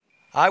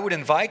I would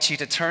invite you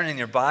to turn in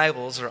your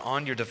Bibles or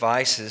on your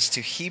devices to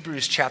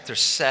Hebrews chapter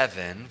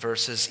 7,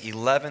 verses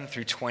 11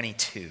 through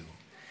 22.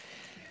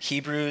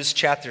 Hebrews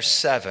chapter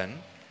 7,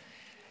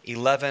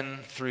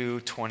 11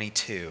 through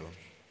 22.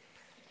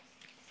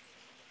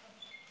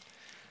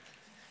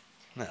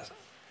 Now,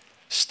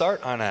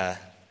 start on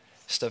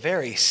just a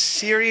very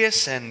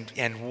serious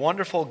and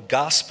wonderful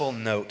gospel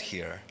note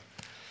here.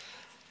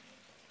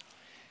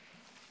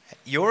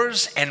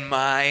 Yours and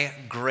my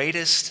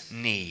greatest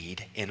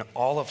need in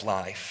all of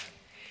life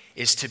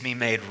is to be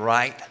made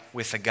right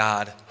with the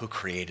God who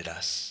created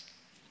us.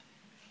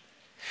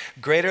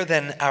 Greater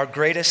than our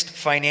greatest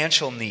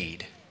financial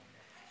need,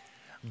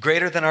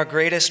 greater than our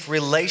greatest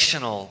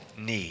relational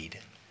need,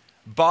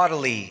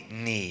 bodily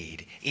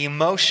need,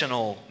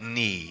 emotional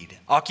need,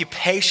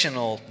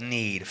 occupational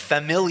need,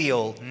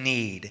 familial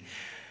need,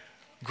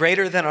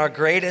 greater than our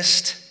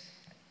greatest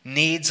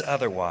needs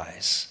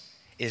otherwise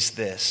is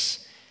this: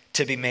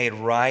 to be made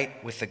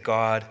right with the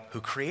God who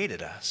created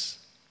us.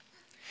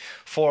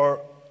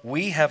 For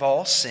we have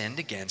all sinned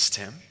against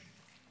him,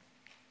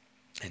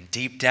 and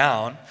deep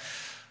down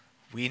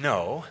we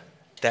know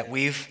that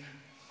we've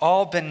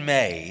all been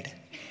made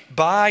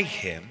by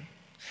him.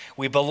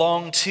 We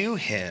belong to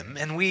him,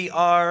 and we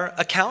are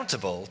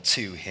accountable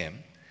to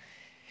him.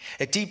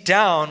 Deep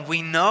down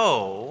we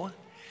know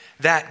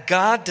that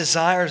God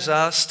desires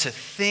us to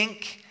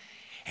think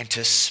and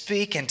to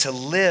speak and to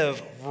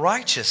live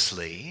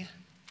righteously.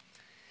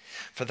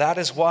 For that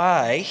is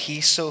why he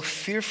so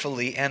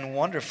fearfully and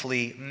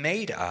wonderfully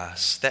made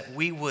us, that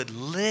we would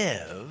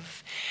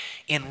live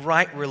in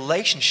right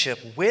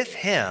relationship with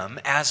him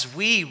as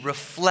we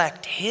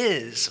reflect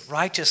his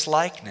righteous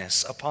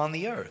likeness upon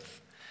the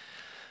earth.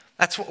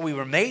 That's what we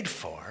were made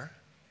for.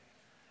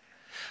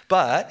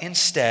 But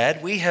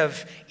instead, we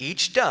have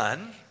each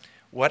done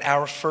what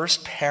our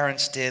first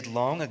parents did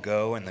long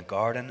ago in the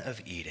Garden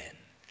of Eden.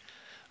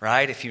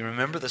 Right? If you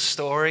remember the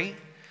story,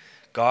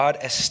 God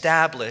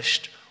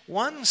established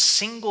one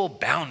single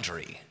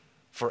boundary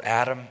for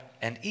Adam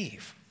and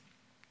Eve.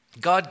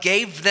 God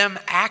gave them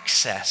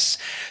access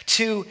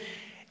to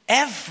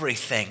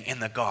everything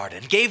in the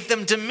garden, gave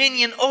them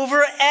dominion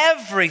over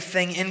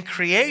everything in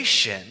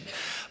creation.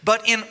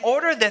 But in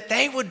order that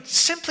they would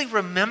simply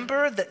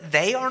remember that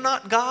they are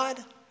not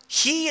God,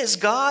 he is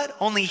God,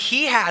 only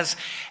he has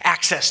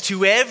access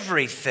to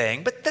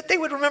everything, but that they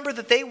would remember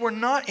that they were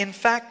not in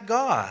fact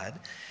God,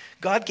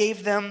 God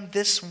gave them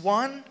this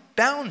one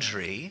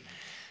boundary: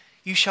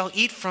 you shall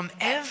eat from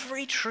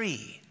every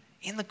tree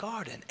in the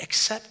garden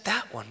except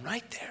that one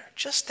right there,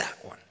 just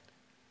that one.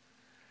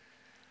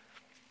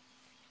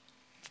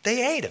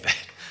 They ate of it.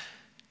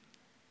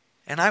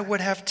 And I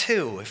would have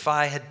too if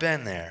I had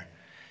been there.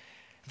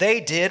 They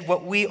did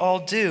what we all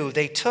do.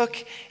 They took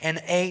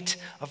and ate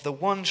of the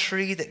one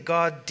tree that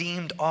God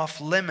deemed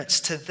off limits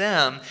to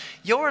them.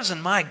 Yours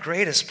and my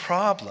greatest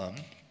problem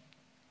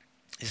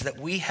is that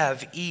we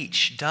have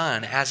each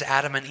done as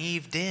Adam and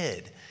Eve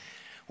did.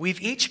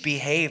 We've each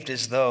behaved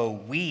as though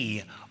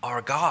we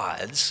are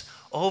gods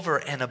over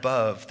and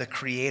above the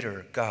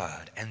Creator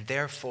God. And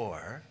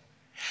therefore,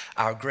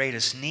 our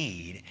greatest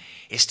need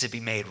is to be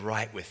made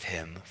right with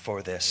him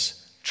for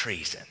this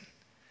treason.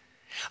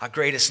 Our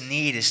greatest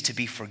need is to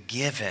be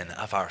forgiven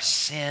of our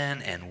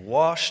sin and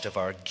washed of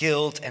our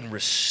guilt and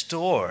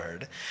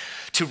restored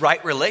to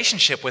right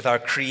relationship with our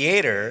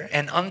Creator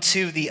and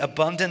unto the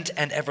abundant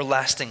and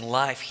everlasting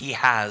life he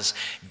has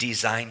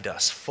designed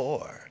us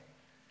for.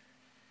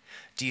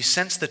 Do you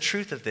sense the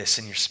truth of this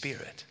in your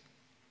spirit?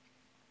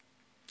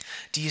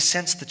 Do you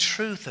sense the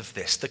truth of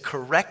this, the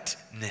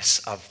correctness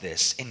of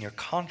this in your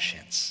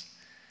conscience?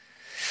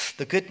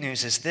 The good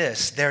news is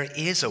this: there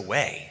is a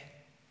way.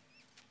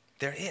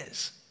 There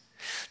is.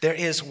 There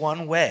is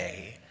one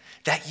way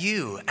that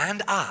you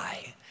and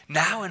I,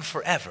 now and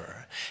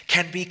forever,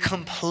 can be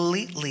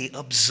completely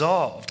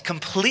absolved,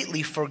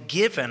 completely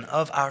forgiven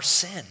of our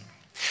sin,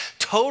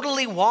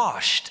 totally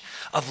washed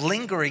of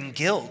lingering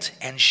guilt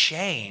and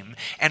shame,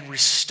 and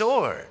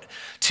restored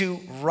to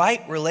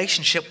right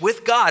relationship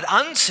with God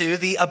unto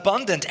the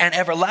abundant and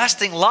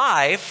everlasting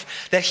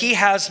life that he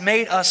has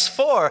made us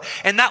for.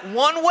 And that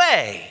one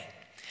way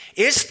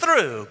is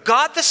through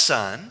God the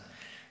Son,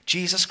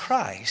 Jesus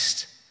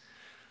Christ,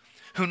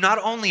 who not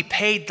only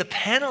paid the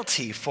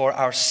penalty for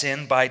our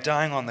sin by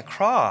dying on the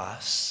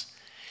cross,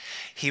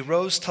 he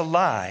rose to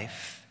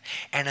life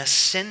and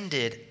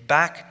ascended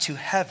back to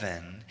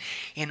heaven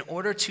in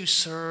order to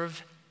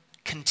serve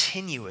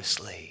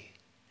continuously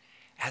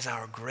as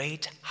our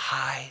great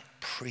high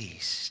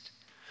priest,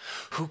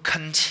 who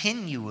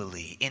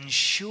continually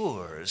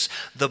ensures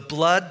the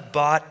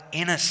blood-bought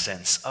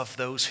innocence of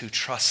those who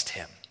trust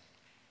him.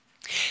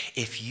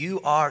 If you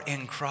are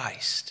in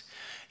Christ,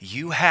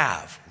 you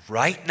have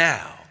right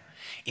now,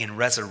 in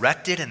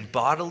resurrected and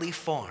bodily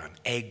form,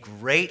 a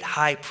great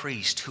high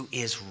priest who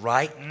is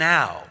right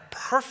now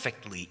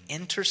perfectly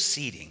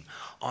interceding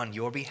on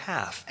your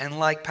behalf. And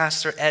like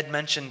Pastor Ed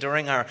mentioned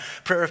during our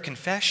prayer of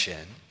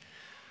confession,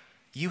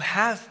 you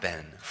have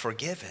been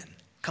forgiven,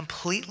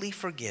 completely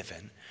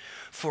forgiven,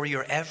 for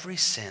your every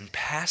sin,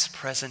 past,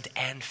 present,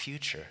 and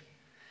future.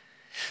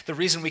 The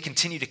reason we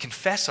continue to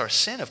confess our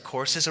sin, of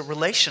course, is a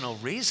relational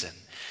reason.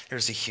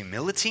 There's a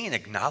humility in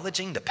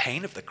acknowledging the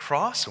pain of the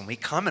cross. When we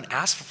come and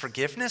ask for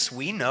forgiveness,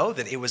 we know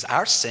that it was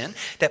our sin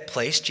that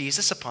placed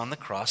Jesus upon the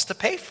cross to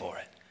pay for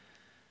it.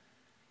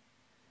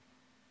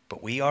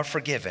 But we are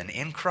forgiven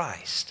in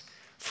Christ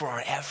for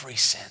our every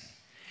sin,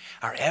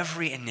 our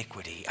every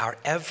iniquity, our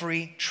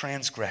every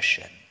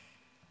transgression.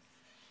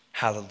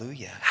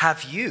 Hallelujah.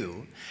 Have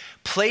you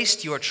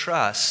placed your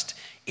trust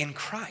in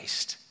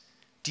Christ?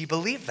 Do you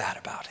believe that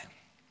about him?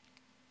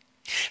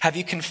 Have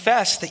you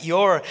confessed that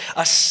you're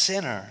a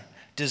sinner,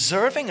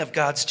 deserving of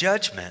God's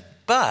judgment,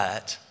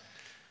 but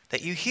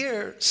that you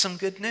hear some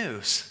good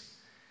news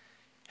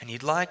and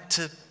you'd like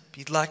to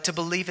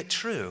believe it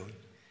true?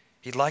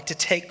 You'd like to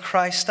take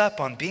Christ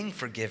up on being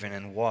forgiven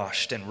and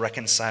washed and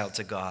reconciled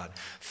to God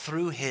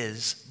through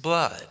his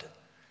blood.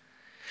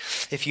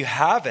 If you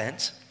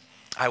haven't,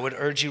 I would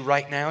urge you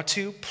right now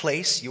to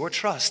place your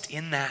trust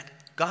in that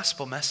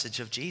gospel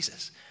message of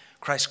Jesus,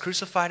 Christ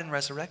crucified and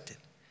resurrected.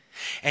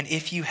 And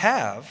if you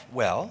have,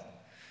 well,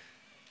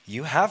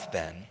 you have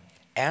been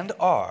and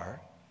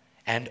are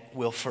and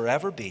will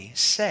forever be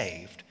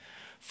saved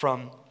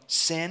from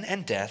sin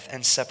and death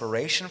and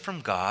separation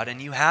from God,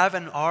 and you have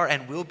and are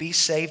and will be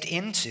saved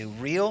into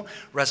real,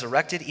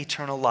 resurrected,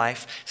 eternal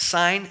life,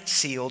 signed,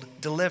 sealed,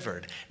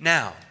 delivered.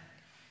 Now,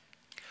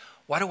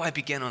 why do I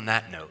begin on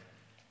that note?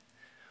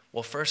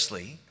 Well,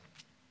 firstly,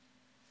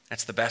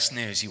 that's the best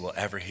news you will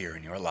ever hear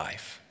in your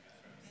life.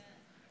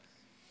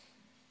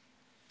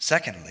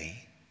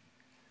 Secondly,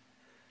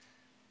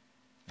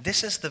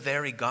 this is the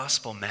very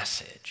gospel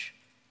message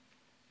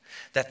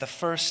that the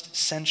first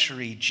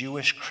century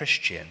Jewish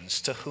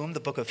Christians to whom the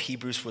book of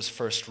Hebrews was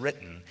first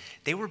written,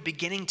 they were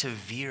beginning to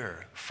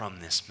veer from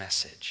this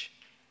message.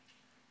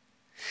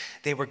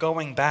 They were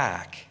going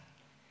back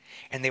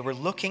and they were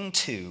looking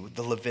to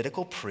the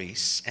Levitical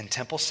priests and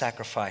temple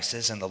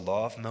sacrifices and the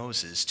law of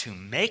Moses to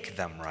make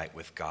them right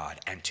with God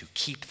and to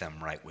keep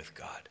them right with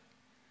God.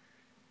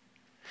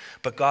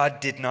 But God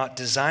did not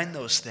design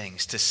those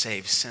things to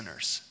save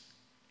sinners.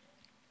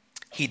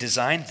 He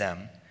designed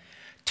them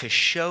to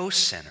show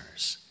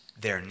sinners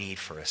their need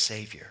for a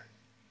Savior.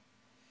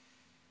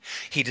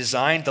 He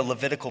designed the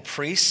Levitical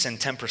priests and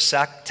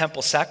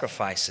temple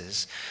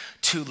sacrifices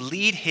to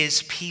lead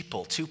his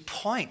people, to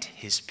point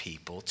his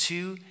people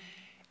to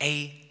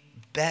a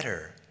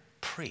better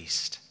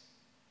priest,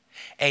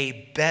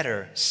 a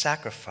better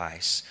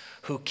sacrifice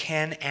who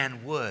can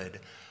and would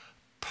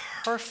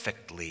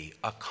perfectly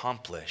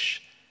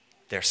accomplish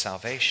their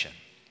salvation,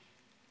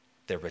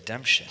 their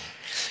redemption.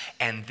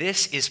 And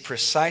this is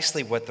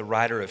precisely what the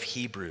writer of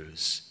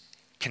Hebrews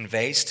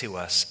conveys to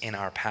us in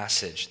our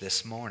passage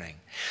this morning.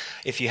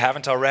 If you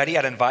haven't already,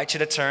 I'd invite you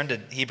to turn to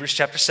Hebrews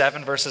chapter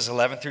 7, verses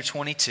 11 through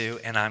 22,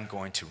 and I'm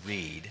going to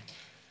read.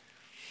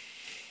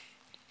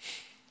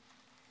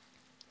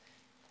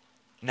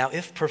 Now,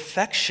 if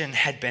perfection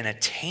had been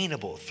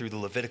attainable through the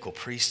Levitical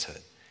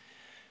priesthood,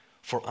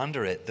 for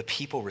under it the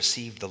people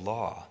received the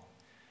law,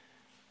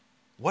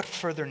 what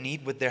further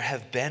need would there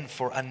have been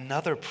for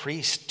another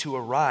priest to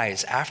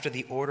arise after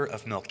the order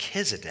of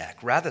Melchizedek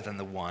rather than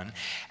the one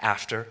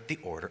after the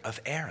order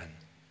of Aaron?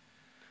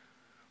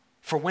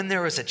 For when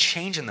there is a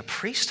change in the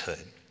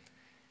priesthood,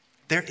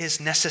 there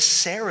is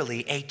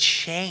necessarily a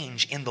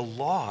change in the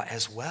law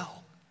as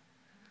well.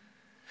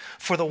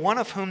 For the one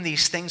of whom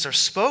these things are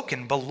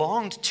spoken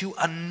belonged to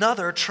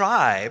another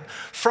tribe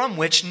from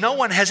which no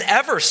one has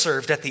ever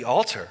served at the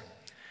altar.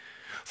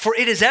 For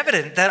it is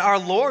evident that our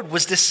Lord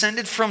was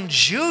descended from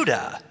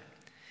Judah.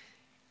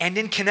 And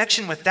in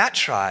connection with that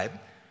tribe,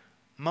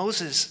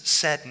 Moses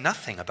said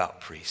nothing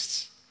about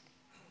priests.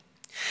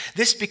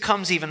 This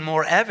becomes even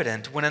more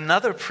evident when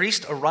another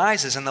priest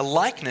arises in the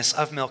likeness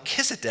of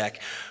Melchizedek,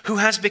 who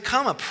has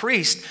become a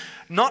priest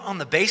not on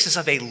the basis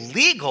of a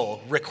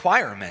legal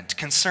requirement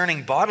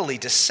concerning bodily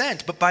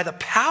descent, but by the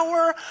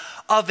power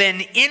of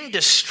an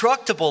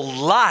indestructible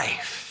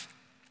life.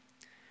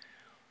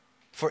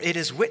 For it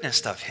is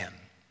witnessed of him,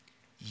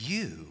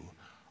 you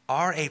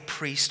are a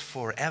priest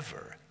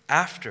forever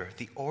after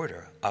the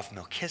order of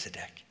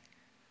Melchizedek.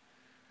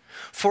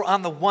 For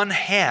on the one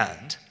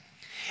hand,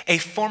 a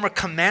former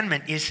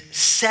commandment is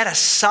set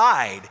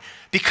aside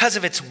because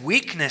of its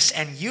weakness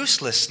and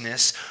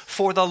uselessness,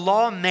 for the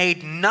law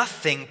made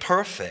nothing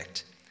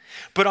perfect.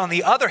 But on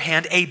the other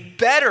hand, a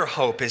better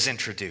hope is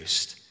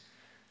introduced,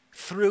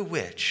 through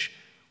which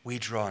we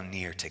draw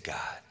near to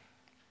God.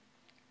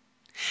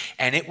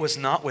 And it was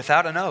not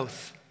without an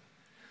oath.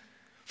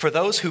 For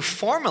those who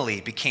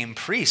formerly became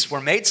priests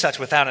were made such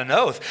without an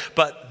oath,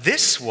 but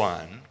this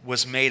one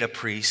was made a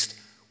priest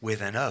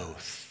with an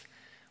oath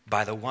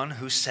by the one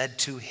who said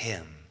to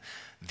him,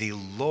 "The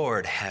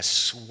Lord has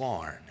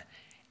sworn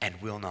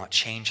and will not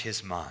change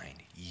his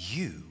mind.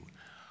 You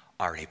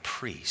are a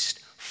priest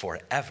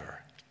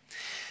forever."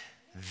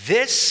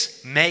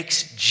 This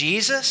makes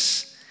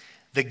Jesus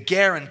the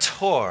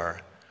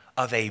guarantor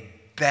of a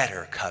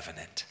better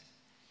covenant.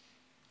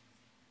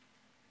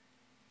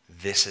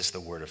 This is the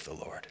word of the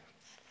Lord.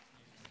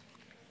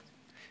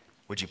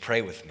 Would you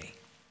pray with me?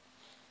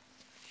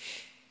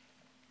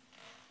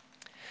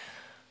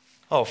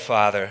 Oh,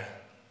 Father,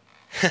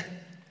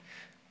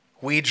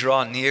 we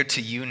draw near to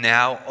you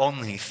now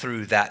only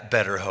through that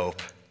better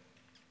hope.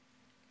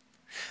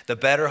 The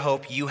better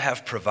hope you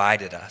have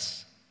provided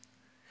us.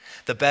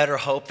 The better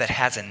hope that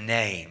has a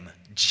name,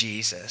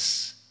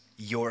 Jesus,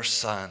 your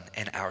Son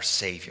and our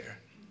Savior.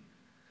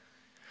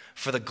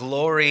 For the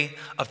glory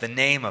of the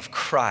name of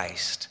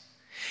Christ,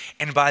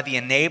 and by the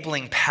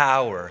enabling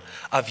power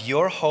of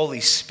your Holy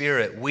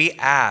Spirit, we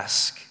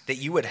ask that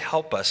you would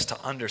help us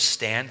to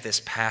understand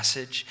this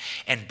passage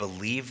and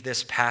believe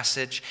this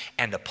passage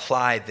and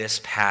apply this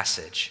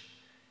passage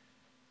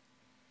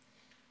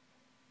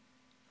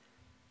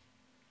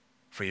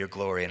for your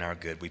glory and our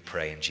good, we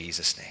pray in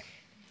Jesus' name.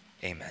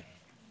 Amen.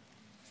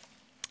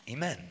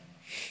 Amen.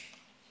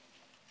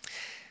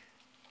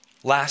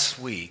 Last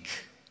week,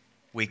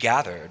 we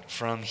gathered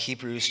from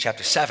Hebrews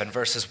chapter 7,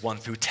 verses 1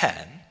 through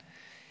 10,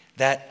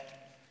 that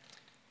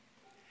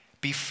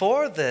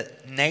before the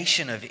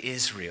nation of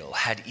Israel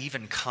had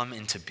even come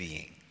into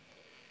being,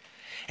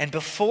 and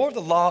before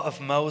the law of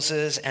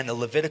Moses and the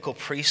Levitical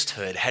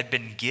priesthood had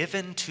been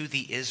given to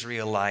the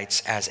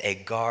Israelites as a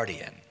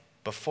guardian,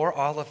 before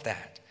all of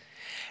that,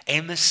 a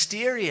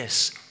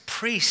mysterious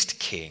priest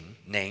king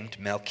named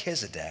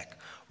Melchizedek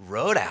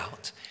rode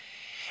out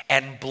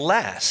and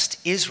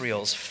blessed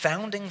Israel's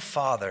founding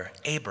father,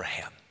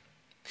 Abraham.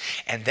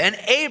 And then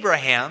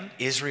Abraham,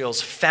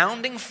 Israel's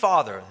founding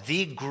father,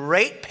 the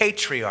great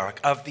patriarch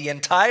of the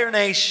entire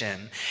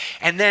nation,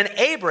 and then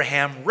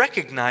Abraham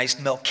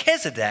recognized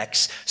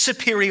Melchizedek's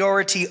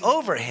superiority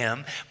over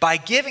him by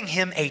giving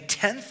him a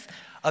tenth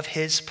of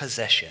his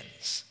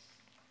possessions.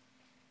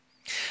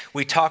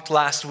 We talked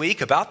last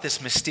week about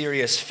this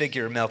mysterious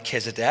figure,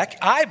 Melchizedek.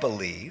 I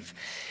believe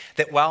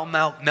that while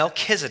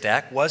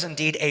Melchizedek was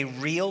indeed a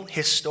real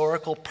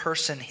historical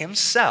person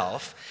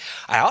himself,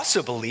 I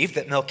also believe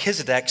that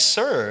Melchizedek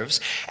serves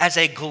as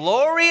a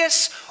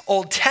glorious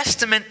Old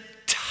Testament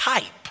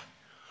type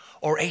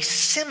or a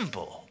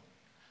symbol,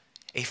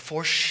 a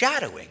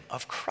foreshadowing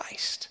of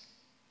Christ.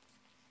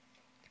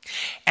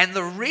 And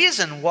the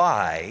reason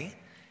why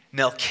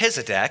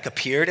Melchizedek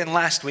appeared in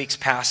last week's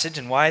passage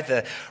and why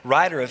the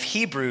writer of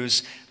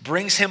Hebrews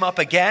brings him up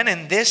again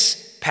in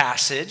this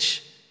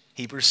passage,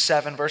 Hebrews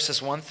 7,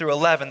 verses 1 through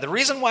 11. The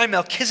reason why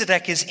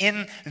Melchizedek is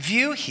in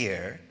view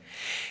here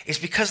is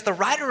because the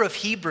writer of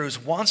Hebrews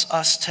wants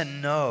us to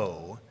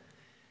know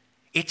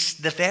it's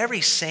the very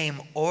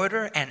same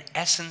order and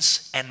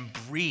essence and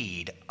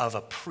breed of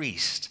a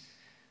priest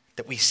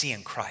that we see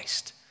in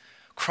Christ.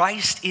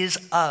 Christ is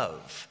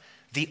of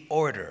the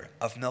order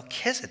of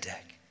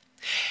Melchizedek.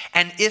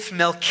 And if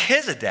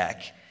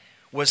Melchizedek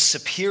was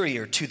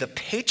superior to the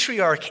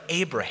patriarch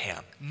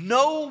Abraham,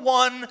 no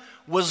one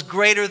was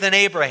greater than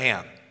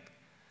Abraham,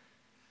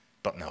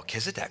 but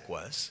Melchizedek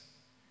was.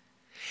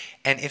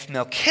 And if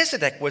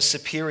Melchizedek was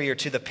superior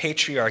to the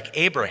patriarch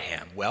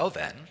Abraham, well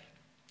then,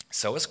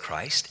 so is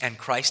Christ, and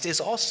Christ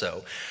is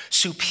also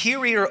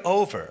superior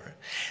over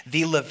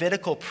the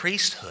Levitical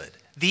priesthood,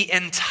 the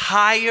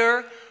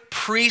entire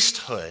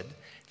priesthood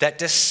that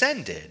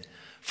descended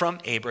from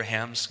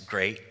Abraham's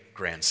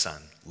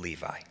great-grandson,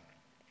 Levi.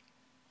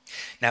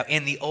 Now,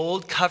 in the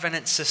Old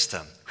Covenant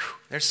system,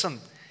 there's some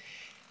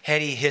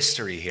heady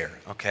history here,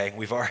 okay?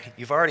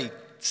 You've already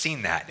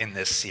seen that in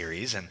this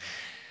series, and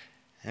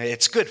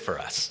it's good for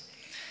us.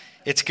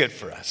 It's good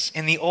for us.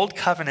 In the Old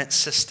Covenant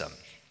system,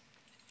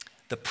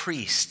 the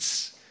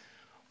priests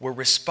were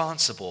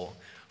responsible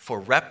for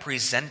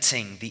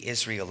representing the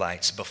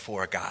Israelites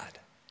before God.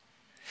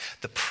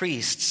 The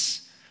priests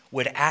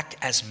would act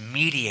as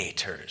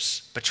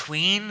mediators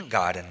between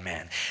God and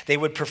man. They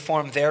would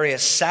perform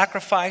various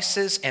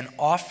sacrifices and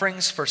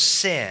offerings for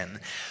sin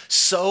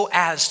so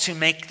as to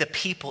make the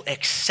people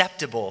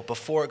acceptable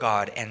before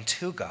God and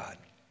to God.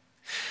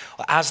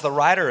 As the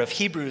writer of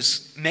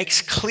Hebrews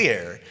makes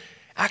clear,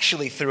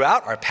 actually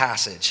throughout our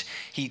passage,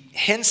 he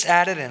hints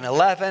at it in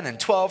 11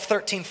 and 12,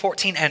 13,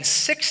 14, and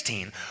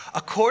 16,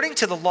 according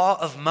to the law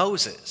of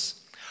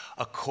Moses,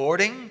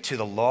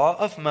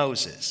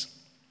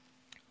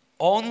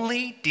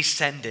 only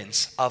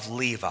descendants of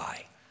Levi,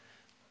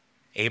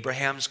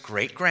 Abraham's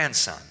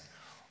great-grandson,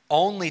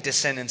 only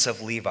descendants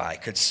of Levi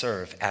could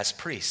serve as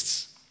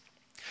priests.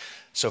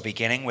 So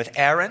beginning with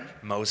Aaron,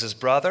 Moses'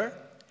 brother,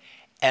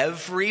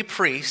 every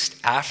priest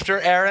after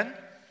Aaron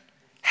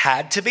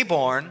had to be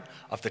born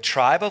of the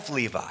tribe of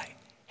Levi.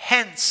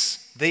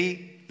 Hence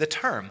the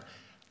term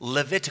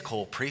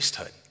Levitical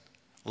priesthood,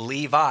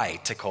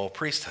 Levitical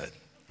priesthood,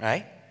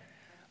 right?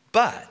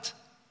 But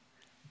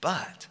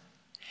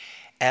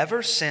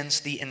ever since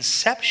the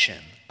inception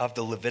of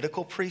the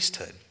Levitical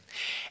priesthood,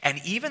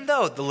 and even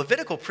though the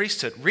Levitical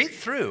priesthood, read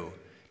through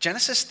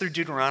Genesis through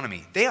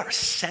Deuteronomy, they are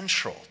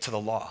central to the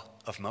law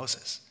of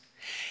Moses.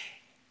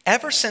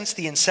 Ever since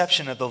the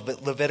inception of the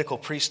Levitical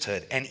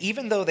priesthood, and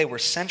even though they were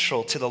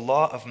central to the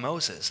law of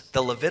Moses,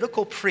 the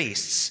Levitical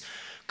priests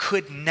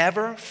could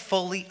never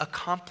fully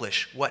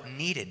accomplish what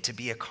needed to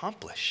be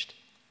accomplished.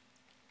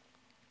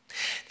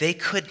 They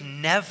could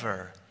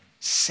never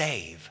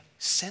save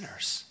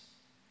sinners.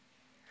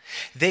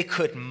 They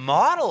could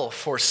model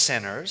for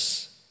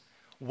sinners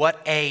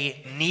what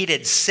a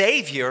needed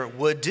Savior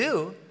would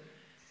do,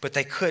 but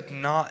they could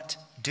not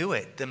do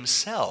it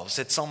themselves.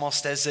 It's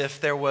almost as if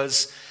there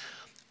was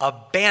a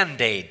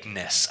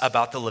band-aidness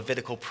about the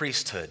Levitical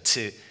priesthood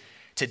to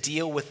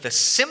deal with the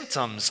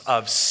symptoms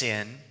of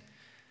sin,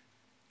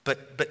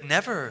 but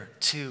never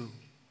to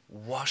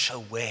wash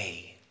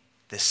away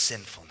the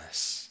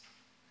sinfulness.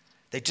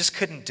 They just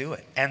couldn't do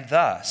it. And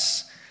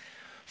thus,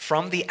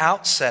 from the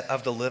outset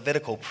of the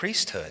Levitical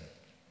priesthood,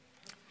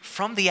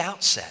 from the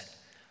outset,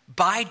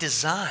 by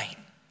design,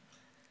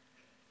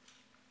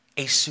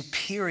 a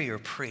superior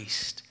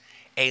priest,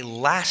 a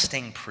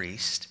lasting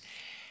priest,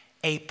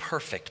 a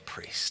perfect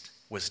priest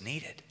was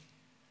needed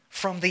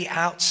from the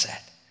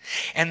outset.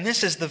 And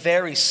this is the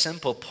very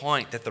simple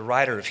point that the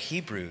writer of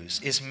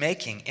Hebrews is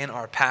making in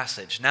our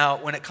passage. Now,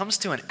 when it comes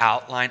to an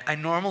outline, I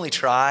normally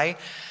try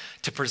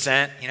to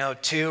present,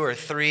 2 or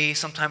 3,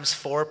 sometimes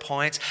 4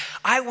 points.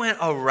 I went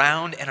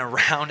around and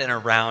around and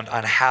around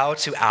on how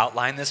to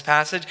outline this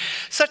passage,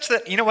 such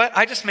that,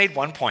 I just made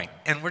 1 point.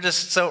 And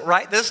so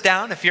write this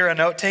down if you're a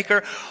note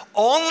taker.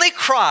 Only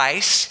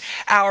Christ,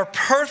 our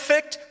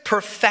perfect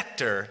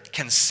perfecter,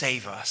 can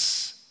save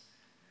us.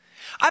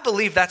 I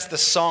believe that's the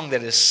song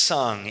that is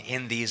sung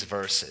in these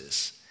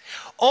verses.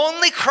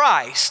 Only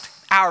Christ,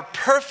 our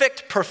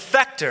perfect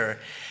perfecter,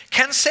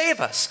 can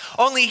save us.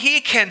 Only He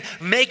can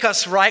make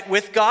us right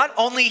with God.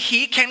 Only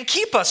He can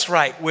keep us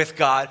right with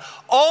God.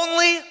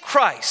 Only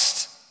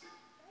Christ.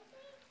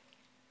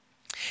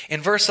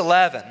 In verse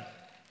 11,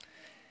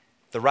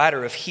 the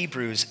writer of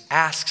Hebrews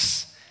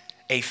asks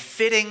a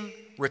fitting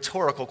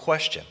rhetorical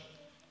question.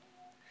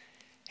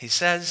 He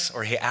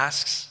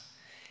asks,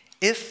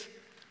 if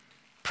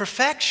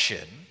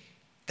perfection,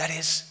 that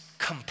is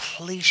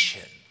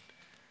completion,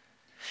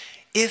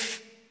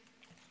 if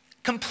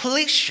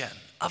completion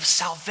of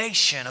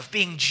salvation, of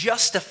being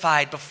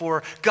justified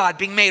before God,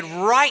 being made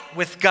right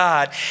with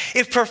God,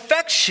 if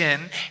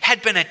perfection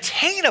had been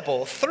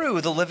attainable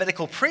through the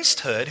Levitical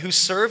priesthood who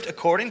served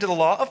according to the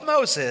law of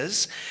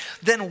Moses,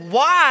 then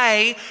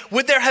why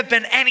would there have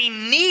been any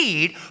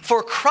need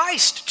for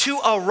Christ to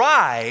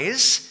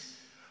arise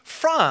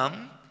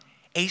from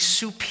a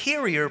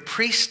superior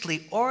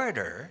priestly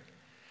order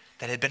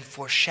that had been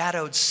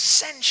foreshadowed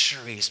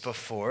centuries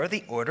before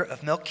the order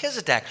of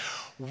Melchizedek?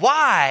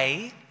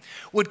 Why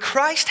would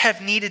Christ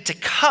have needed to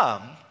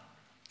come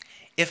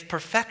if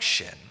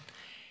perfection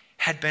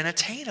had been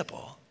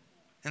attainable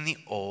in the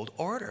old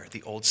order,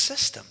 the old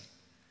system?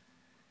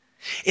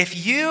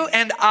 If you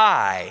and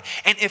I,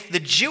 and if the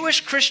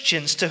Jewish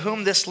Christians to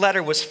whom this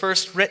letter was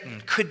first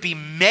written, could be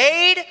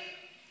made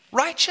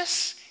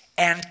righteous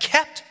and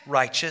kept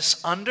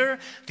righteous under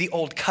the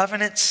old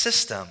covenant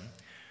system,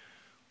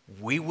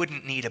 we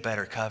wouldn't need a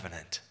better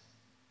covenant.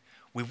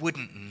 We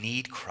wouldn't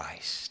need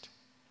Christ.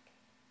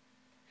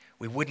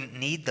 We wouldn't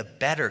need the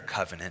better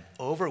covenant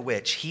over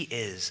which He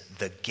is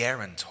the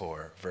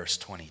guarantor, verse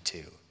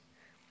 22.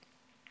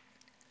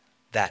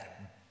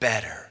 That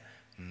better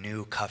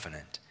new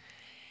covenant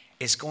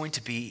is going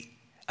to be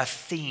a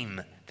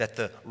theme that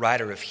the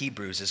writer of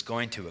Hebrews is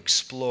going to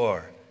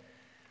explore.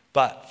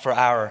 But for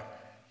our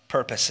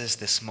purposes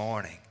this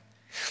morning,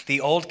 the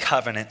old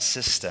covenant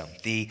system,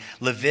 the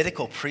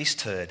Levitical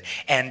priesthood,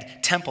 and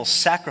temple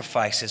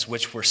sacrifices,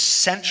 which were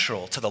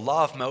central to the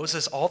law of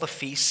Moses, all the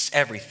feasts,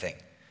 everything.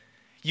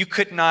 You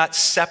could not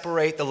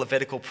separate the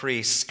Levitical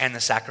priests and the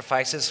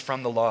sacrifices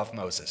from the law of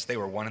Moses. They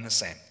were one and the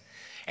same.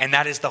 And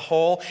that is the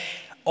whole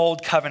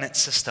old covenant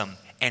system.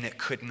 And it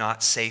could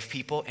not save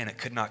people, and it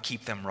could not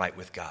keep them right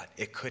with God.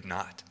 It could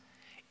not.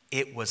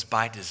 It was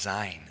by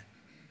design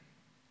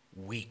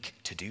weak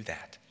to do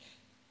that.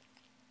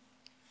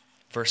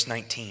 Verse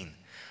 19,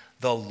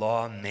 the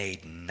law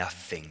made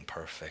nothing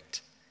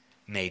perfect,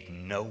 made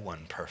no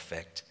one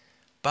perfect,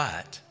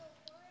 but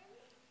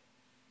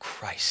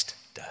Christ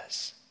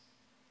does.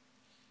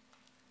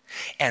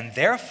 And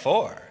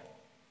therefore,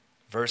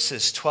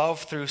 verses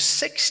 12 through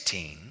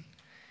 16,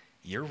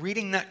 you're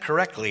reading that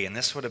correctly, and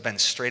this would have been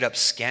straight up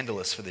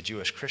scandalous for the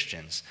Jewish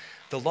Christians.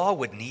 The law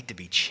would need to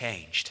be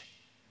changed.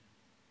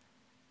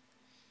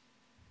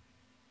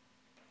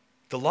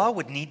 The law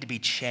would need to be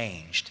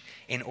changed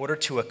in order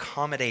to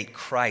accommodate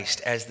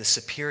Christ as the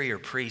superior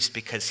priest,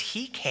 because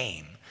He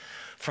came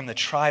from the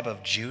tribe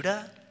of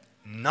Judah,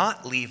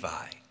 not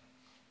Levi.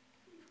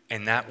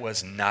 And that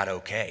was not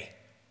okay.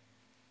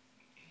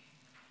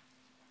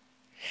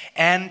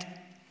 And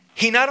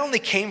He not only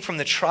came from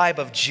the tribe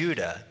of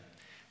Judah,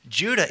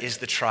 Judah is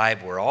the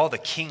tribe where all the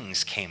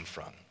kings came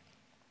from.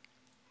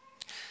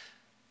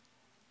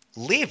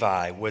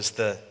 Levi was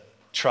the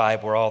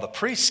tribe where all the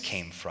priests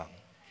came from.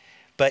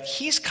 But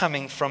He's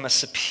coming from a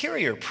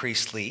superior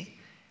priestly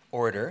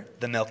order,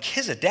 the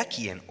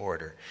Melchizedekian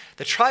order.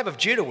 The tribe of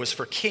Judah was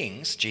for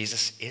kings.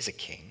 Jesus is a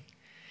king.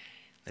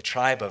 The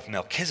tribe of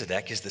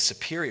Melchizedek is the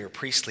superior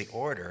priestly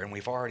order, and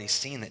we've already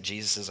seen that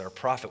Jesus is our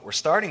prophet. We're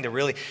starting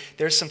to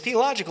there's some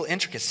theological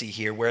intricacy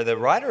here where the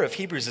writer of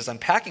Hebrews is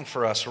unpacking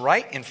for us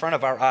right in front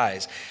of our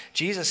eyes.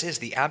 Jesus is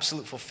the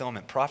absolute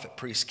fulfillment, prophet,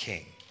 priest,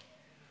 king.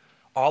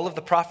 All of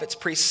the prophets,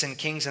 priests, and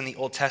kings in the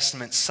Old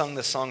Testament sung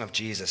the song of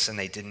Jesus, and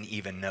they didn't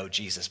even know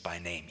Jesus by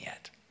name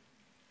yet.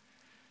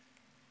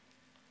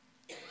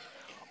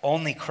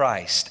 Only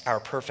Christ, our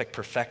perfect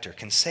perfecter,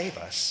 can save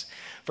us.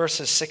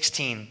 Verses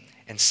 16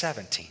 and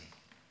 17.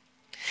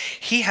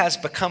 He has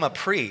become a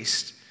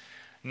priest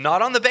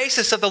not on the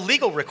basis of the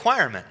legal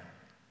requirement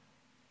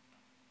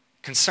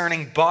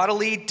concerning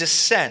bodily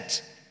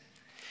descent,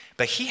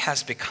 but he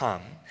has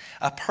become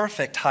a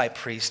perfect high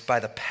priest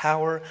by the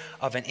power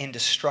of an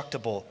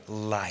indestructible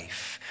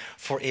life.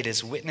 For it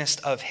is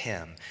witnessed of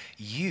him,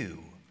 you,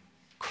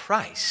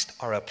 Christ,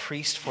 are a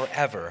priest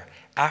forever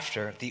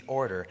after the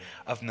order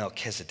of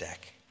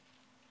Melchizedek.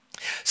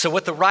 So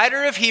what the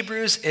writer of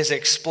Hebrews is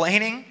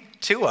explaining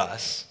to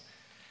us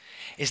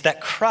is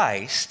that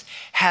Christ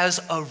has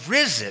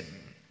arisen,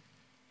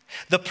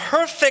 the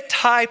perfect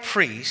high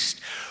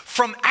priest,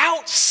 from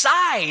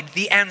outside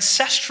the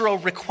ancestral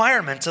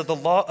requirements of the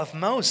law of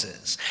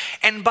Moses.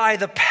 And by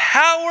the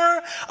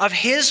power of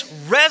his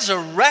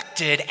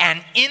resurrected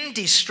and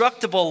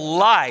indestructible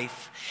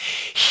life,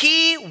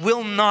 he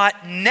will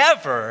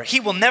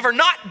never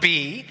not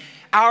be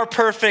our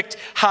perfect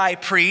high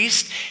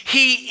priest.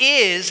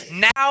 He is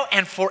now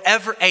and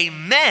forever,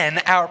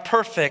 amen, our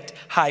perfect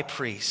high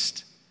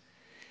priest.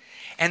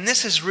 And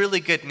this is really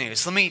good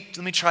news. Let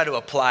me try to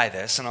apply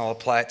this, and I'll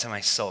apply it to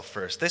myself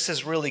first. This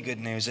is really good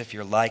news if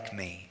you're like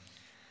me.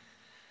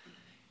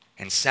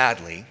 And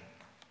sadly,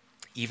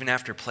 even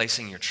after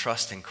placing your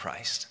trust in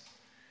Christ,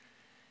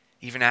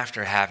 even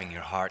after having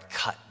your heart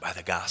cut by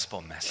the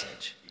gospel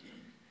message,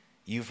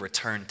 you've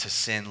returned to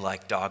sin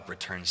like a dog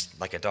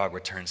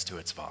returns to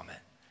its vomit.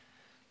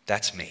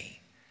 That's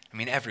me. I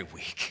mean, every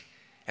week,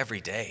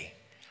 every day,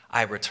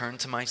 I return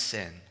to my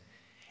sin,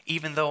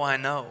 even though I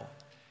know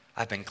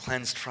I've been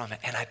cleansed from it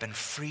and I've been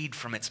freed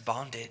from its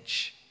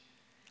bondage.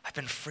 I've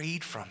been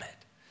freed from it.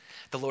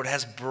 The Lord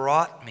has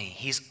brought me.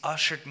 He's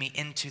ushered me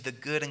into the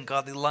good and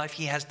godly life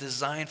He has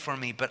designed for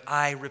me, but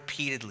I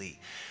repeatedly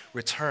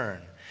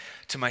return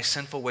to my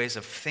sinful ways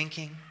of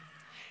thinking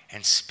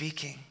and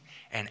speaking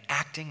and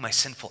acting, my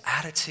sinful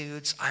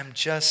attitudes. I'm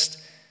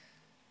just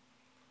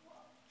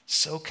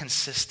so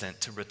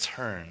consistent to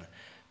return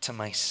to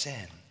my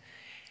sin.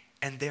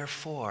 And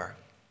therefore,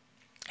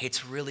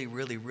 it's really,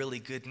 really, really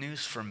good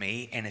news for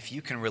me. And if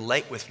you can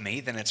relate with me,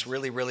 then it's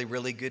really, really,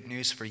 really good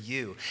news for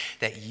you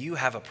that you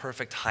have a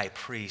perfect high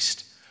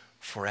priest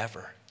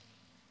forever.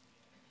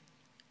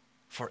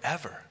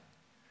 Forever.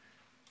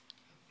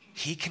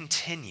 He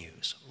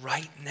continues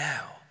right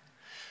now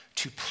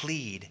to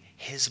plead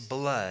His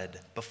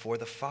blood before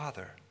the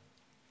Father.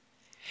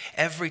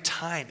 Every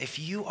time, if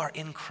you are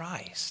in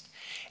Christ,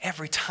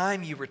 every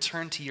time you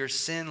return to your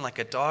sin like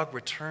a dog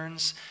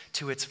returns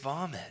to its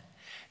vomit,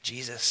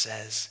 Jesus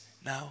says,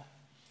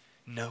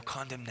 no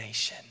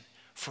condemnation.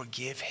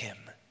 Forgive him.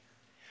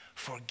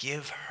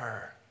 Forgive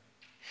her.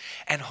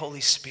 And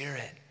Holy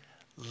Spirit,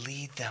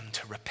 lead them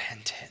to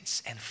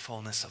repentance and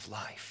fullness of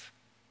life.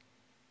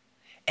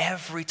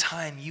 Every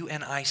time you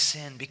and I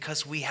sin,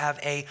 because we have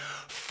a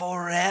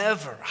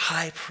forever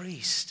high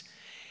priest,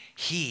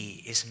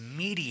 He is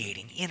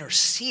mediating,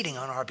 interceding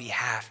on our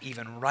behalf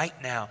even right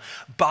now.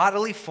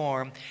 Bodily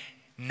form,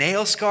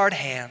 nail-scarred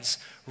hands,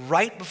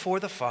 right before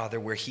the Father,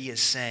 where He is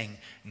saying,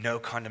 no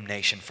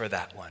condemnation for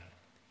that one.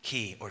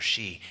 He or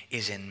she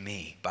is in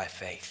me by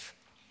faith.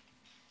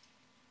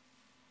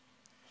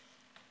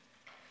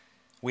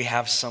 We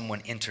have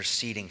someone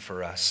interceding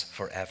for us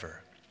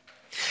forever.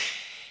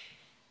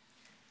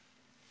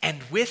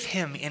 And with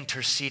Him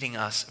interceding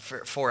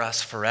for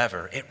us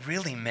forever, it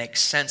really makes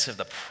sense of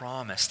the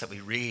promise that we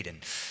read in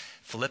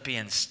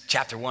Philippians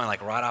chapter 1,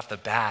 like right off the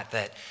bat,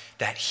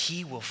 that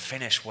He will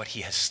finish what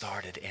He has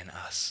started in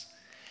us.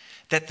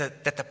 That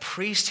the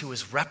priest who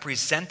is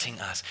representing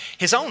us,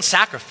 His own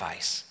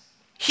sacrifice,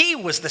 He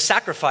was the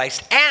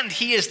sacrifice and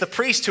He is the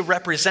priest who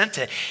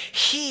represented.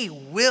 He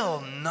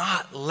will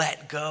not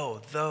let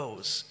go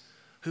those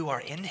who are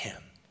in Him.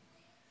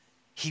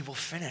 He will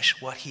finish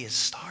what He has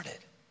started.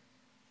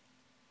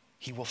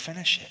 He will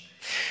finish it.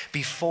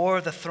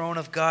 Before the throne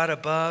of God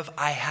above,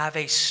 I have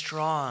a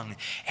strong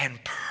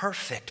and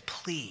perfect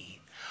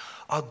plea.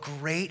 A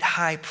great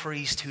high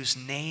priest whose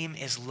name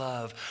is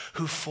love,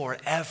 who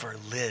forever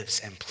lives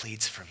and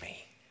pleads for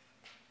me.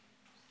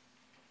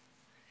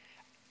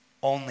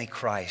 Only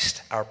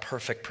Christ, our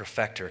perfect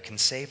perfecter, can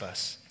save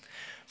us.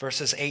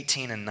 Verses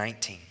 18 and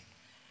 19.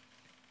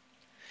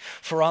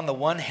 For on the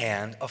one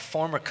hand, a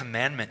former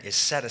commandment is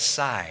set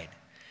aside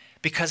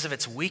because of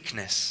its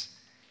weakness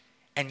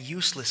and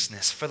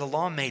uselessness, for the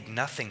law made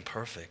nothing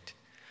perfect.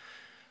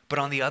 But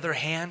on the other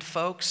hand,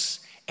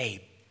 folks,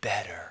 a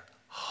better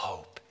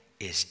hope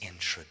is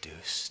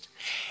introduced.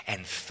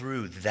 And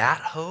through that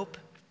hope,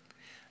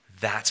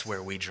 that's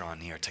where we draw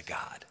near to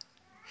God.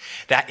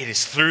 That it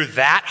is through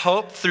that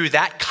hope, through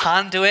that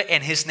conduit,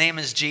 and his name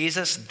is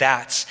Jesus,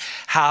 that's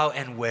how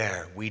and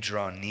where we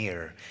draw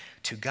near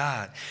to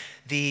God.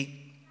 The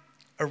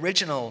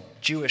original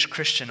Jewish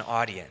Christian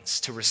audience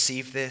to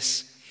receive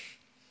this,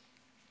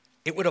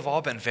 it would have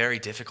all been very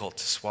difficult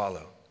to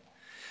swallow.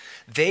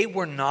 They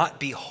were not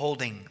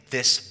beholding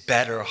this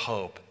better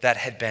hope that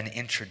had been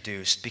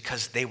introduced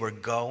because they were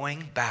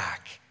going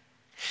back.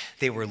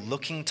 They were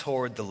looking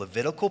toward the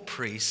Levitical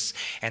priests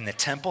and the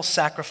temple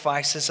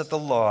sacrifices of the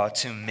law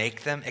to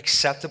make them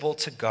acceptable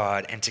to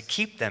God and to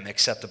keep them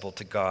acceptable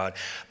to God.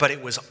 But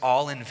it was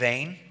all in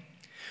vain,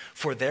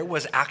 for there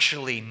was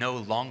actually no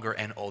longer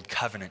an old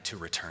covenant to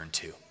return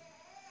to.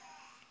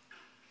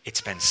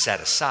 It's been set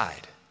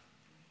aside.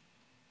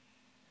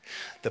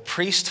 The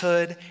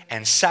priesthood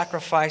and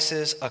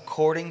sacrifices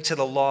according to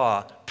the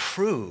law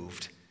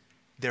proved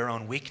their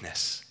own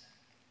weakness,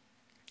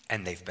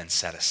 and they've been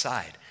set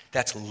aside.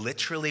 That's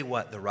literally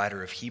what the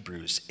writer of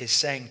Hebrews is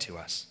saying to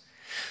us.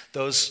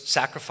 Those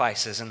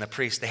sacrifices and the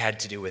priests, they had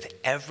to do with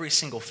every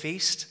single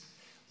feast.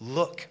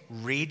 Look,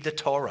 read the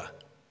Torah.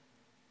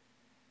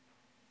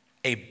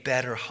 A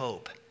better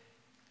hope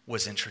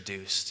was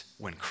introduced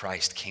when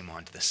Christ came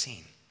onto the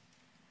scene.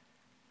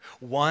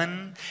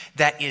 One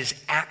that is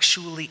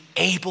actually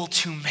able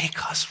to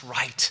make us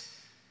right.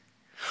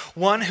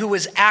 One who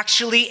is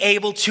actually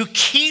able to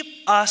keep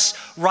us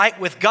right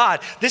with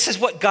God. This is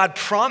what God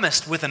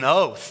promised with an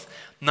oath.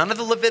 None of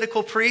the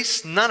Levitical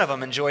priests, none of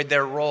them enjoyed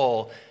their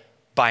role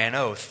by an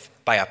oath,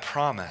 by a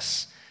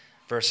promise.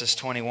 Verses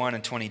 21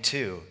 and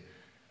 22,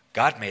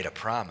 God made a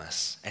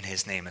promise, and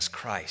his name is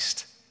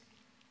Christ.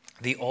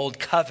 The old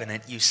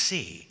covenant, you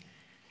see,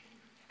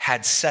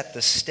 had set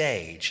the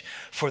stage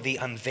for the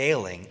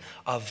unveiling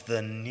of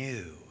the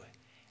new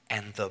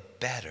and the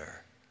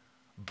better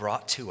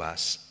brought to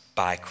us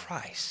by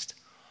Christ.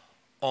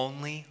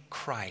 Only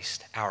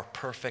Christ, our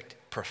perfect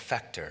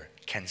perfecter,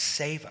 can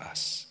save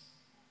us.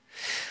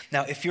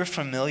 Now, if you're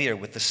familiar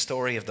with the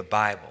story of the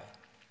Bible,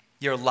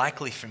 you're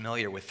likely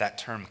familiar with that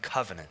term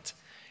covenant.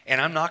 And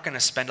I'm not going to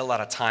spend a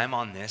lot of time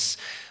on this.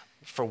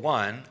 For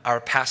one, our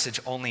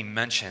passage only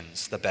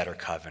mentions the better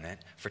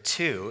covenant. For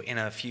two, in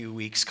a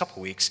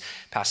couple weeks,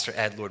 Pastor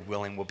Ed, Lord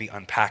willing, will be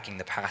unpacking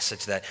the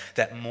passage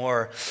that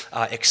more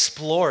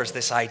explores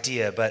this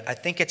idea. But I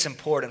think it's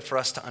important for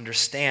us to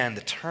understand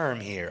the term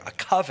here. A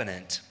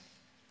covenant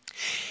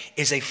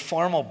is a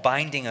formal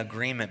binding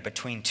agreement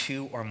between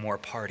two or more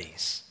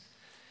parties.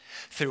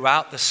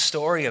 Throughout the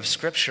story of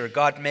Scripture,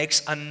 God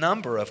makes a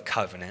number of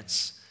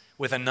covenants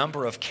with a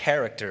number of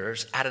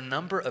characters at a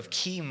number of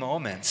key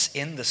moments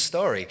in the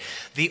story.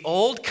 The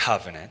Old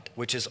Covenant,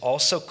 which is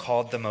also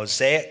called the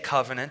Mosaic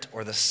Covenant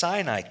or the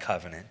Sinai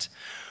Covenant,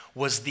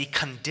 was the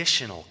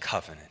conditional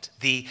covenant,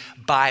 the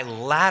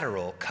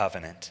bilateral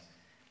covenant.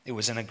 It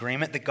was an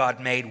agreement that God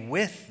made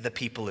with the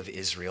people of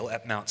Israel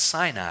at Mount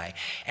Sinai,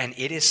 and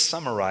it is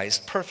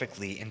summarized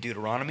perfectly in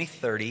Deuteronomy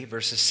 30,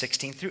 verses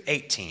 16 through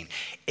 18.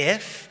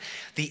 If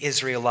the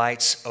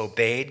Israelites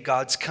obeyed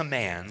God's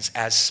commands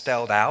as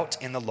spelled out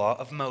in the law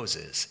of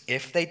Moses,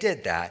 if they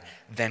did that,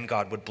 then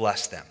God would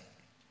bless them.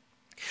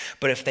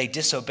 But if they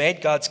disobeyed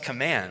God's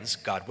commands,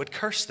 God would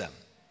curse them.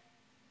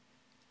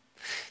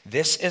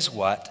 This is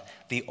what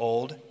the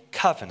Old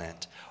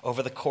Covenant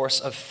over the course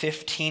of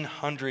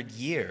 1,500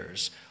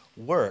 years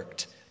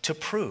worked to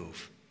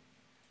prove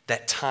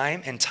that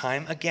time and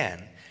time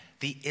again,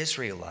 the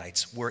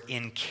Israelites were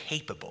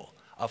incapable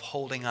of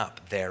holding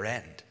up their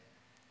end.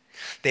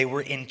 They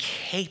were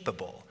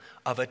incapable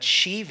of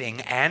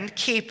achieving and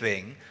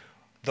keeping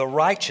the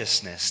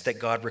righteousness that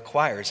God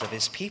requires of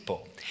his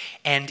people.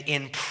 And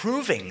in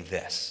proving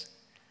this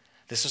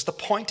is the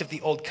point of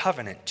the Old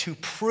Covenant, to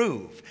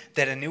prove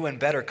that a new and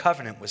better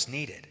covenant was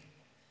needed.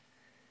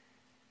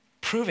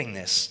 Proving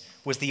this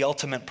was the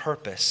ultimate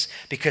purpose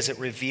because it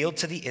revealed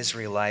to the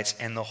Israelites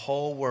and the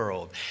whole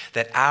world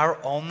that our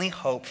only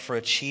hope for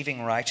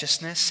achieving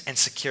righteousness and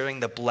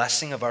securing the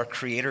blessing of our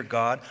Creator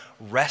God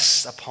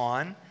rests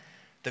upon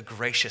the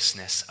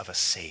graciousness of a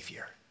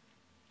Savior.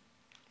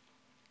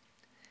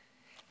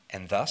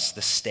 And thus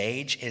the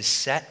stage is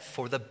set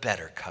for the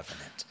better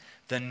covenant,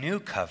 the new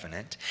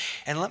covenant.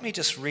 And let me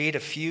just read a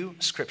few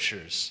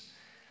scriptures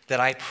that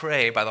I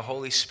pray by the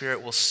Holy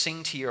Spirit will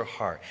sing to your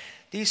heart.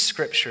 These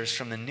scriptures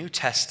from the New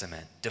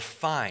Testament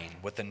define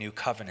what the new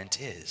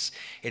covenant is.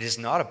 It is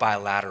not a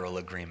bilateral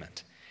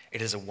agreement.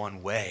 It is a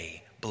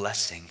one-way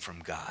blessing from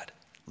God.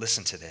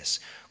 Listen to this.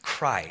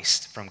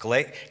 Christ, from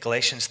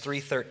Galatians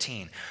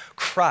 3:13,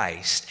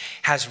 Christ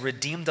has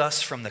redeemed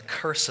us from the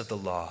curse of the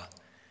law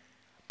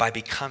by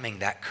becoming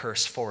that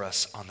curse for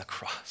us on the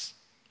cross.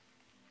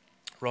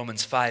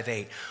 Romans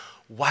 5:8,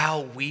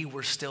 while we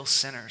were still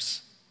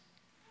sinners,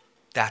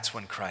 that's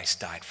when Christ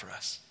died for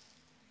us.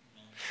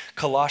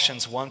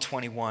 Colossians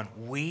 1:21,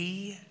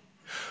 we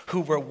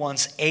who were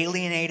once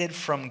alienated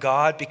from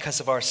God because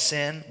of our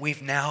sin,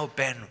 we've now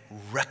been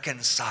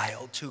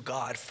reconciled to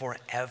God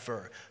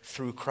forever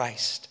through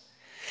Christ.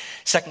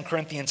 2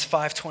 Corinthians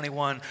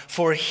 5:21,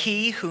 for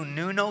he who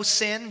knew no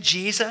sin,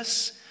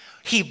 Jesus,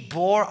 He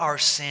bore our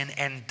sin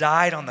and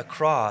died on the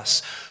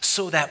cross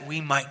so that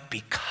we might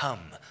become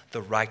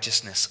the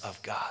righteousness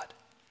of God.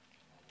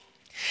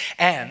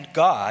 And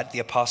God, the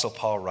Apostle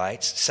Paul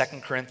writes,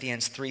 2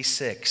 Corinthians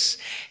 3:6,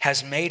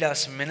 has made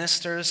us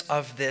ministers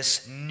of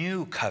this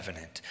new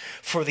covenant.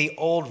 For the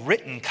old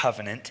written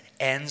covenant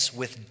ends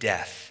with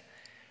death,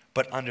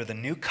 but under the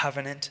new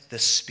covenant, the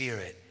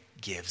Spirit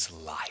gives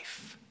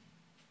life,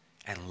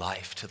 and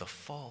life to the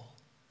full.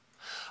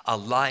 A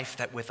life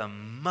that with a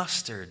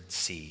mustard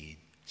seed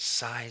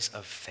size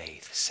of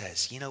faith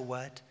says, you know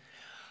what?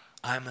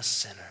 I'm a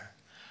sinner.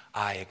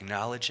 I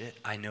acknowledge it.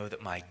 I know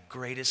that my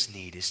greatest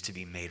need is to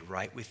be made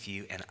right with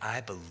you. And I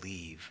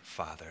believe,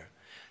 Father,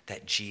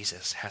 that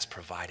Jesus has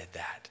provided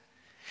that.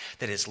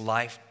 That his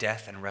life,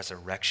 death, and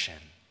resurrection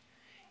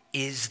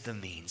is the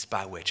means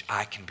by which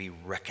I can be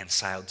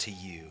reconciled to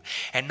you.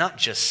 And not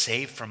just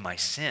saved from my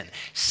sin,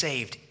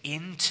 saved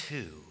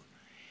into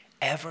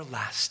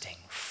everlasting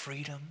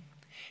freedom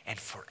and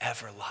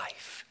forever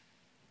life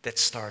that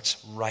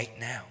starts right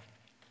now.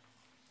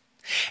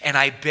 And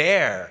I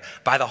bear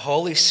by the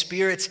Holy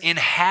Spirit's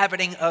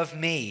inhabiting of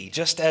me,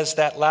 just as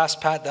that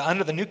last part,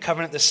 under the new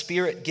covenant, the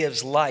Spirit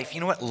gives life.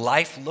 You know what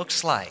life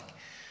looks like?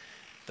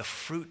 The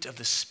fruit of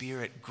the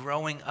Spirit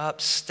growing up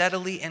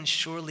steadily and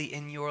surely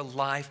in your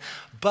life,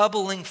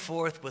 bubbling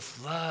forth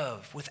with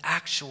love, with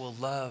actual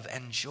love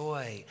and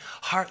joy,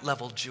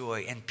 heart-level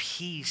joy and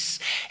peace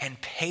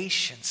and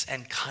patience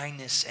and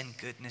kindness and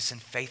goodness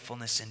and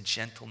faithfulness and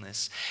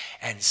gentleness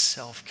and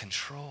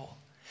self-control.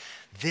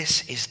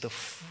 This is the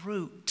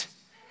fruit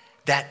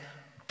that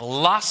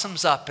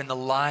blossoms up in the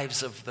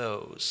lives of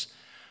those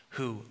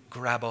who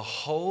grab a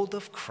hold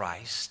of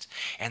Christ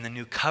and the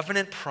new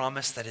covenant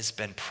promise that has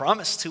been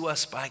promised to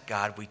us by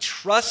God. We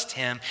trust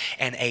him,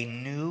 and a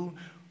new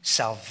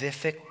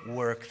salvific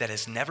work that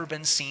has never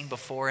been seen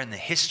before in the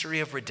history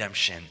of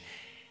redemption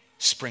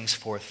springs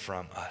forth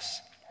from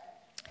us.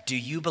 Do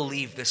you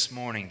believe this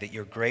morning that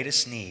your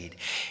greatest need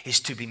is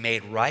to be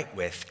made right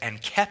with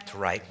and kept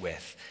right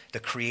with the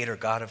Creator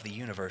God of the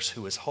universe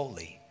who is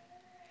holy?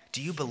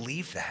 Do you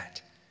believe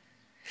that?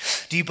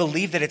 Do you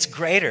believe that it's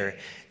greater,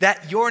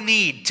 that your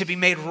need to be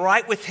made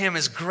right with him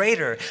is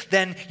greater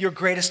than your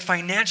greatest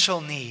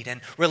financial need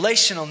and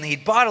relational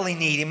need, bodily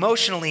need,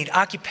 emotional need,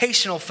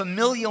 occupational,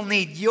 familial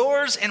need?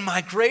 Yours and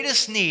my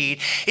greatest need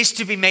is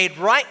to be made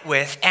right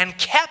with and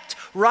kept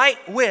right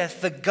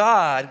with the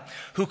God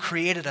who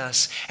created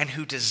us and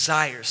who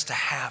desires to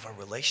have a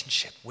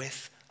relationship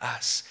with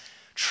us.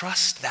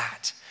 Trust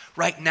that.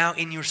 Right now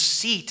in your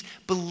seat,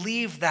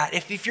 believe that.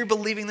 If you're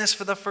believing this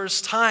for the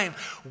first time,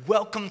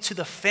 welcome to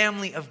the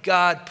family of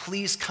God.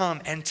 Please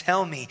come and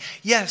tell me,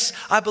 yes,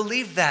 I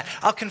believe that.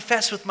 I'll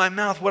confess with my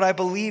mouth what I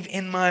believe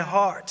in my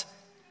heart.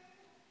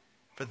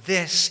 For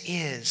this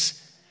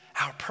is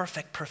our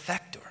perfect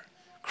perfecter,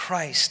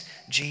 Christ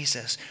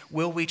Jesus.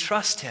 Will we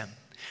trust him?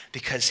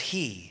 Because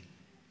he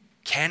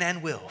can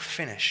and will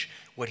finish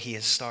what he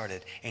has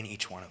started in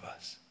each one of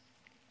us.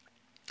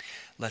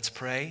 Let's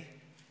pray.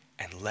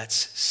 And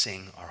let's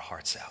sing our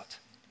hearts out.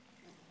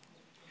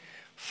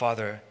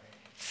 Father,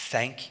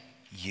 thank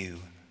you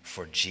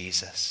for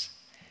Jesus.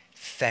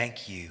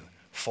 Thank you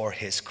for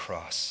his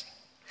cross.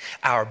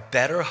 Our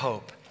better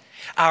hope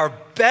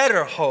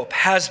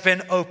has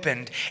been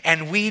opened,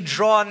 and we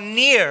draw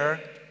near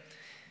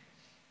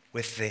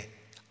with the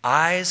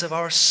eyes of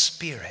our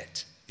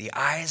spirit, the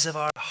eyes of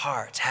our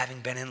heart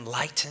having been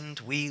enlightened.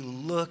 We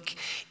look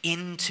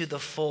into the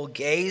full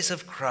gaze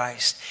of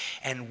Christ,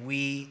 and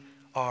we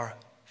are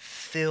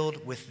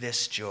filled with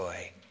this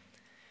joy.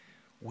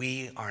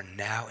 We are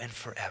now and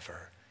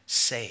forever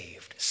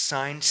saved,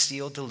 signed,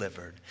 sealed,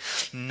 delivered.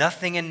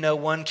 Nothing and no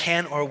one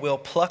can or will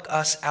pluck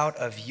us out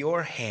of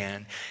your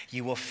hand.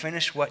 You will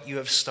finish what you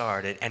have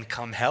started, and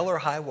come hell or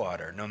high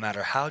water, no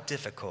matter how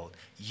difficult,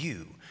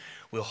 you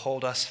will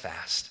hold us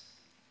fast.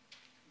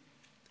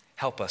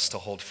 Help us to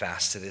hold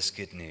fast to this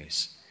good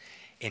news.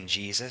 In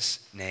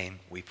Jesus' name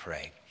we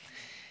pray.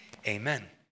 Amen.